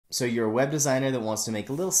So you're a web designer that wants to make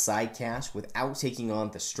a little side cash without taking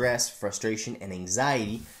on the stress, frustration, and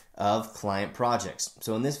anxiety of client projects.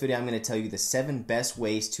 So in this video, I'm going to tell you the 7 best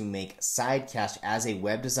ways to make side cash as a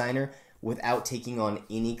web designer without taking on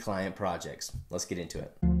any client projects. Let's get into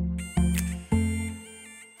it.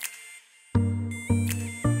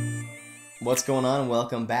 What's going on?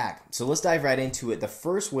 Welcome back. So let's dive right into it. The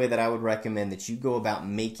first way that I would recommend that you go about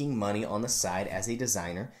making money on the side as a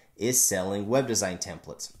designer is selling web design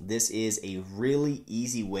templates. This is a really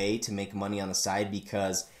easy way to make money on the side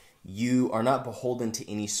because you are not beholden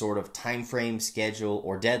to any sort of time frame, schedule,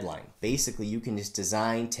 or deadline. Basically, you can just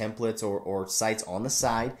design templates or sites on the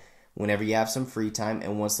side whenever you have some free time,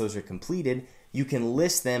 and once those are completed, you can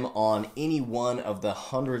list them on any one of the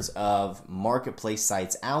hundreds of marketplace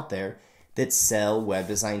sites out there that sell web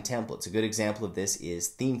design templates. A good example of this is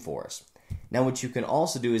ThemeForest. Now, what you can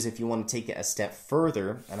also do is if you want to take it a step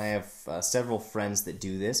further, and I have several friends that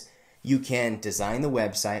do this, you can design the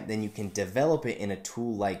website, then you can develop it in a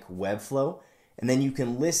tool like Webflow, and then you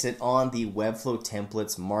can list it on the Webflow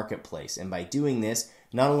templates marketplace. And by doing this,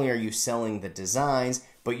 not only are you selling the designs,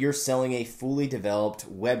 but you're selling a fully developed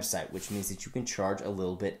website, which means that you can charge a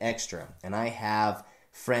little bit extra. And I have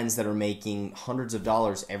friends that are making hundreds of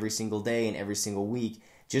dollars every single day and every single week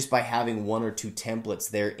just by having 1 or 2 templates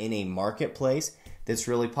there in a marketplace that's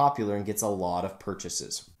really popular and gets a lot of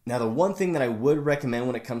purchases. Now, the one thing that I would recommend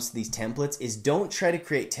when it comes to these templates is don't try to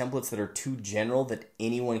create templates that are too general that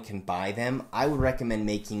anyone can buy them. I would recommend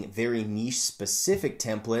making very niche specific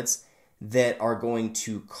templates that are going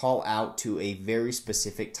to call out to a very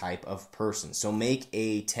specific type of person. So make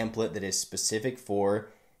a template that is specific for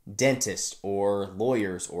dentists or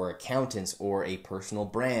lawyers or accountants or a personal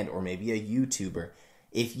brand or maybe a YouTuber.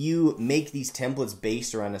 If you make these templates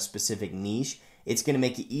based around a specific niche, it's going to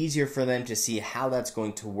make it easier for them to see how that's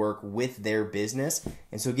going to work with their business.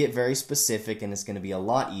 And so get very specific, and it's going to be a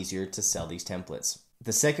lot easier to sell these templates.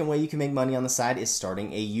 The second way you can make money on the side is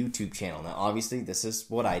starting a YouTube channel. Now, obviously, this is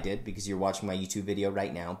what I did because you're watching my YouTube video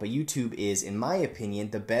right now. But YouTube is, in my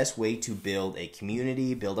opinion, the best way to build a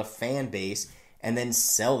community, build a fan base, and then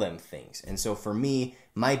sell them things. And so for me,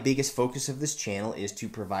 my biggest focus of this channel is to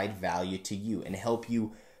provide value to you and help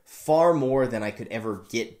you far more than I could ever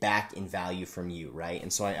get back in value from you, right?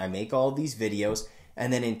 And so I make all of these videos,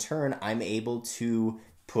 and then in turn, I'm able to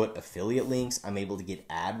put affiliate links. I'm able to get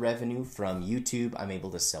ad revenue from YouTube. I'm able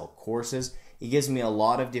to sell courses. It gives me a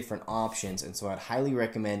lot of different options, and so I'd highly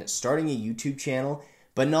recommend starting a YouTube channel,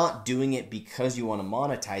 but not doing it because you want to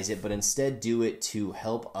monetize it, but instead do it to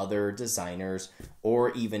help other designers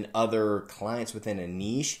or even other clients within a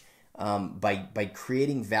niche. By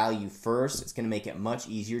creating value first, it's going to make it much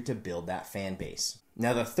easier to build that fan base.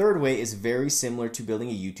 Now, the third way is very similar to building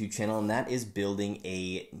a YouTube channel, and that is building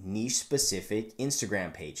a niche-specific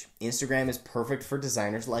Instagram page. Instagram is perfect for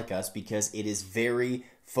designers like us because it is very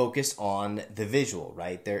focused on the visual,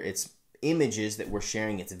 right? It's images that we're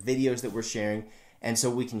sharing, it's videos that we're sharing, and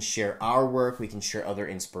so we can share our work, we can share other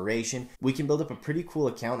inspiration. We can build up a pretty cool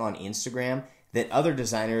account on Instagram that other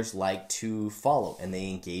designers like to follow, and they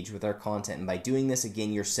engage with our content. And by doing this,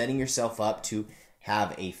 again, you're setting yourself up to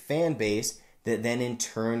have a fan base that then in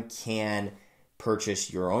turn can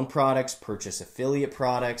purchase your own products, purchase affiliate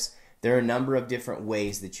products. There are a number of different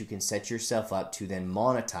ways that you can set yourself up to then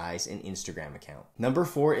monetize an Instagram account. Number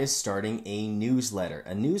 4 is starting a newsletter.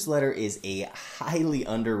 A newsletter is a highly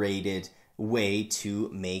underrated way to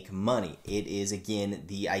make money. It is, again,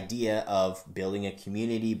 the idea of building a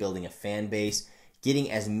community, building a fan base, getting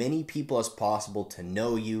as many people as possible to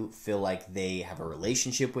know you, feel like they have a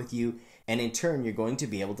relationship with you, and in turn, you're going to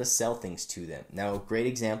be able to sell things to them. Now, a great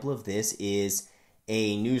example of this is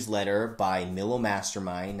a newsletter by Milo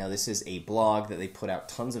Mastermind. Now, this is a blog that they put out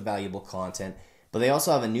tons of valuable content, but they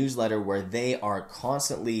also have a newsletter where they are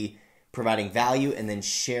constantly providing value and then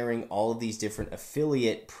sharing all of these different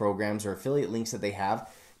affiliate programs or affiliate links that they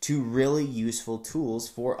have to really useful tools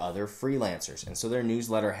for other freelancers. And so their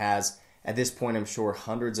newsletter has, at this point, I'm sure,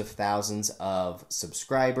 hundreds of thousands of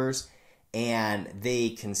subscribers, and they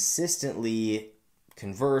consistently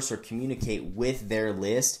converse or communicate with their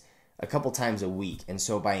list a couple times a week. And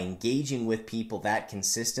so by engaging with people that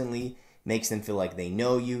consistently makes them feel like they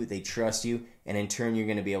know you, they trust you, and in turn, you're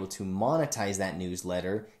going to be able to monetize that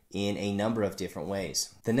newsletter in a number of different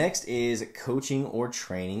ways. The next is coaching or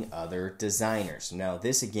training other designers. Now,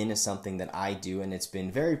 this again is something that I do, and it's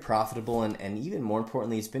been very profitable, and even more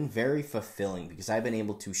importantly, it's been very fulfilling because I've been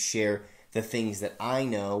able to share the things that I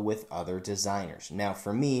know with other designers. Now,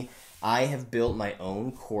 for me, I have built my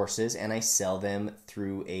own courses and I sell them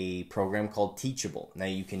through a program called Teachable. Now,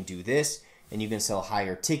 you can do this and you can sell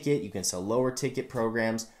higher ticket, you can sell lower ticket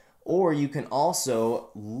programs. Or you can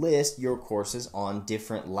also list your courses on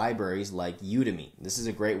different libraries like Udemy. This is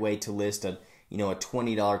a great way to list a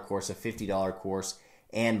 $20 course, a $50 course.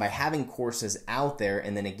 And by having courses out there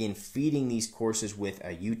and then again feeding these courses with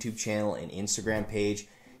a YouTube channel and Instagram page,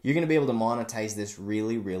 you're going to be able to monetize this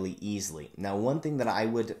really, really easily. Now, one thing that I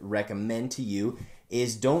would recommend to you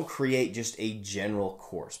is don't create just a general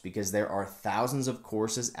course, because there are thousands of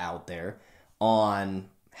courses out there on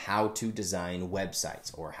how to design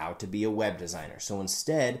websites or how to be a web designer. So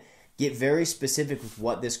instead, get very specific with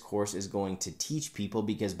what this course is going to teach people,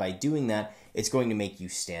 because by doing that, it's going to make you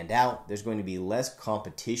stand out. There's going to be less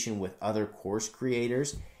competition with other course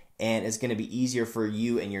creators, and it's going to be easier for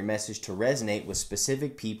you and your message to resonate with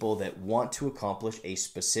specific people that want to accomplish a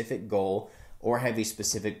specific goal or have a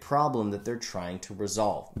specific problem that they're trying to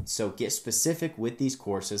resolve. So get specific with these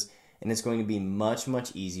courses, and it's going to be much,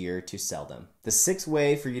 much easier to sell them. The sixth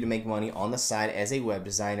way for you to make money on the side as a web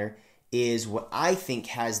designer is what I think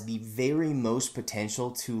has the very most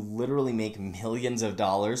potential to literally make millions of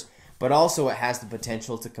dollars, but also it has the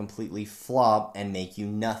potential to completely flop and make you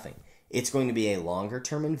nothing. It's going to be a longer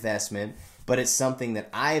term investment, but it's something that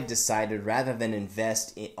I have decided, rather than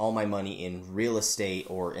invest all my money in real estate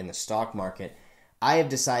or in the stock market, I have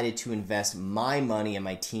decided to invest my money and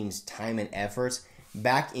my team's time and efforts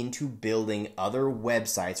back into building other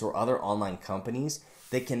websites or other online companies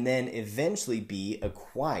that can then eventually be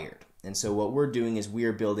acquired. And so what we're doing is we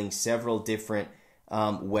are building several different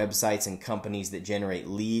websites and companies that generate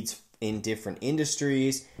leads in different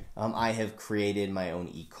industries. I have created my own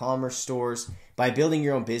e-commerce stores. By building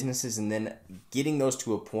your own businesses and then getting those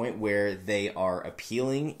to a point where they are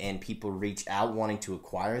appealing and people reach out wanting to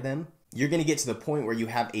acquire them, you're going to get to the point where you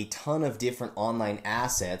have a ton of different online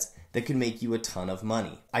assets that could make you a ton of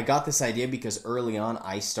money. I got this idea because early on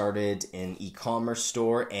I started an e-commerce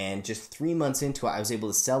store, and just 3 months into it, I was able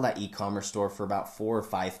to sell that e-commerce store for about $4,000 or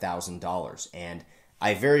 $5,000. And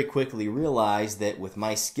I very quickly realized that with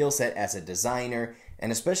my skill set as a designer,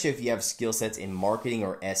 and especially if you have skill sets in marketing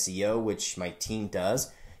or SEO, which my team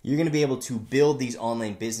does, you're going to be able to build these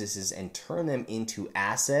online businesses and turn them into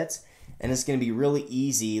assets. And it's going to be really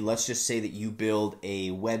easy. Let's just say that you build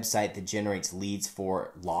a website that generates leads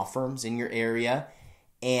for law firms in your area.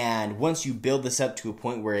 And once you build this up to a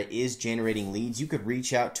point where it is generating leads, you could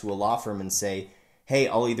reach out to a law firm and say, hey,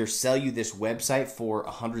 I'll either sell you this website for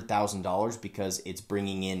 $100,000 because it's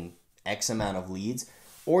bringing in X amount of leads,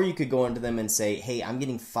 or you could go into them and say, hey, I'm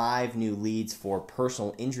getting 5 new leads for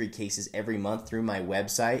personal injury cases every month through my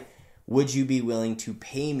website. Would you be willing to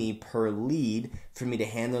pay me per lead for me to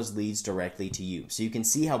hand those leads directly to you? So you can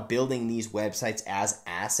see how building these websites as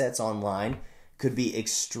assets online could be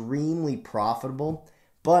extremely profitable,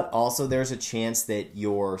 but also there's a chance that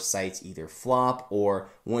your sites either flop, or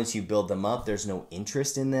once you build them up, there's no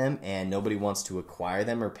interest in them and nobody wants to acquire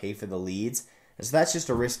them or pay for the leads. And so that's just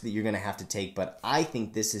a risk that you're going to have to take. But I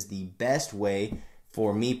think this is the best way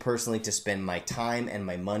for me personally to spend my time and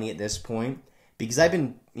my money at this point, because I've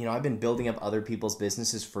been building up other people's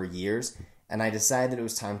businesses for years, and I decided that it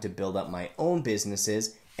was time to build up my own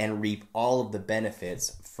businesses and reap all of the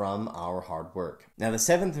benefits from our hard work. Now, the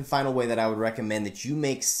seventh and final way that I would recommend that you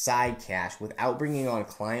make side cash without bringing on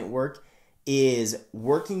client work is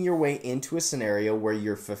working your way into a scenario where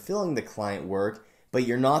you're fulfilling the client work, but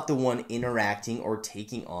you're not the one interacting or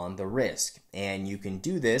taking on the risk. And you can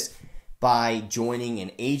do this by joining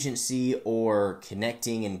an agency or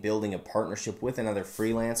connecting and building a partnership with another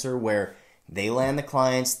freelancer where they land the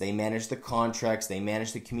clients, they manage the contracts, they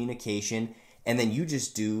manage the communication, and then you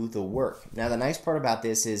just do the work. Now, the nice part about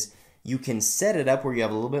this is you can set it up where you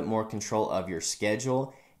have a little bit more control of your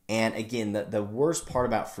schedule. And again, the worst part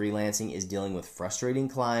about freelancing is dealing with frustrating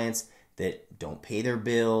clients that don't pay their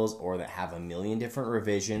bills or that have a million different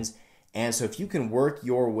revisions. And so if you can work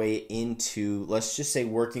your way into, let's just say,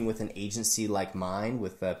 working with an agency like mine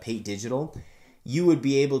with Pate Digital, you would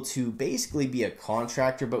be able to basically be a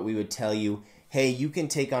contractor, but we would tell you, hey, you can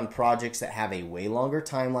take on projects that have a way longer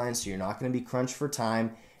timeline, so you're not going to be crunched for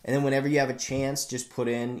time. And then whenever you have a chance, just put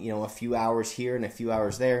in, a few hours here and a few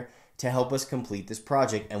hours there to help us complete this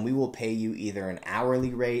project. And we will pay you either an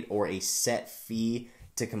hourly rate or a set fee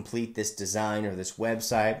to complete this design or this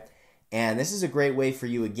website. And this is a great way for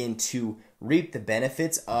you, again, to reap the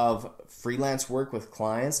benefits of freelance work with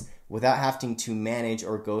clients without having to manage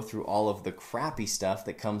or go through all of the crappy stuff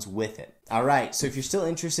that comes with it. All right, so if you're still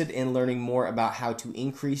interested in learning more about how to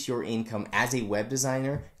increase your income as a web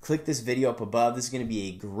designer, click this video up above. This is going to be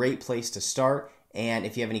a great place to start. And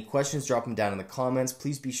if you have any questions, drop them down in the comments.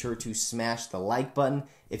 Please be sure to smash the like button.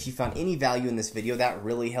 If you found any value in this video, that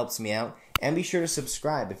really helps me out. And be sure to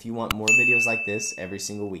subscribe if you want more videos like this every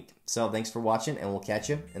single week. So thanks for watching, and we'll catch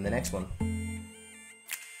you in the next one.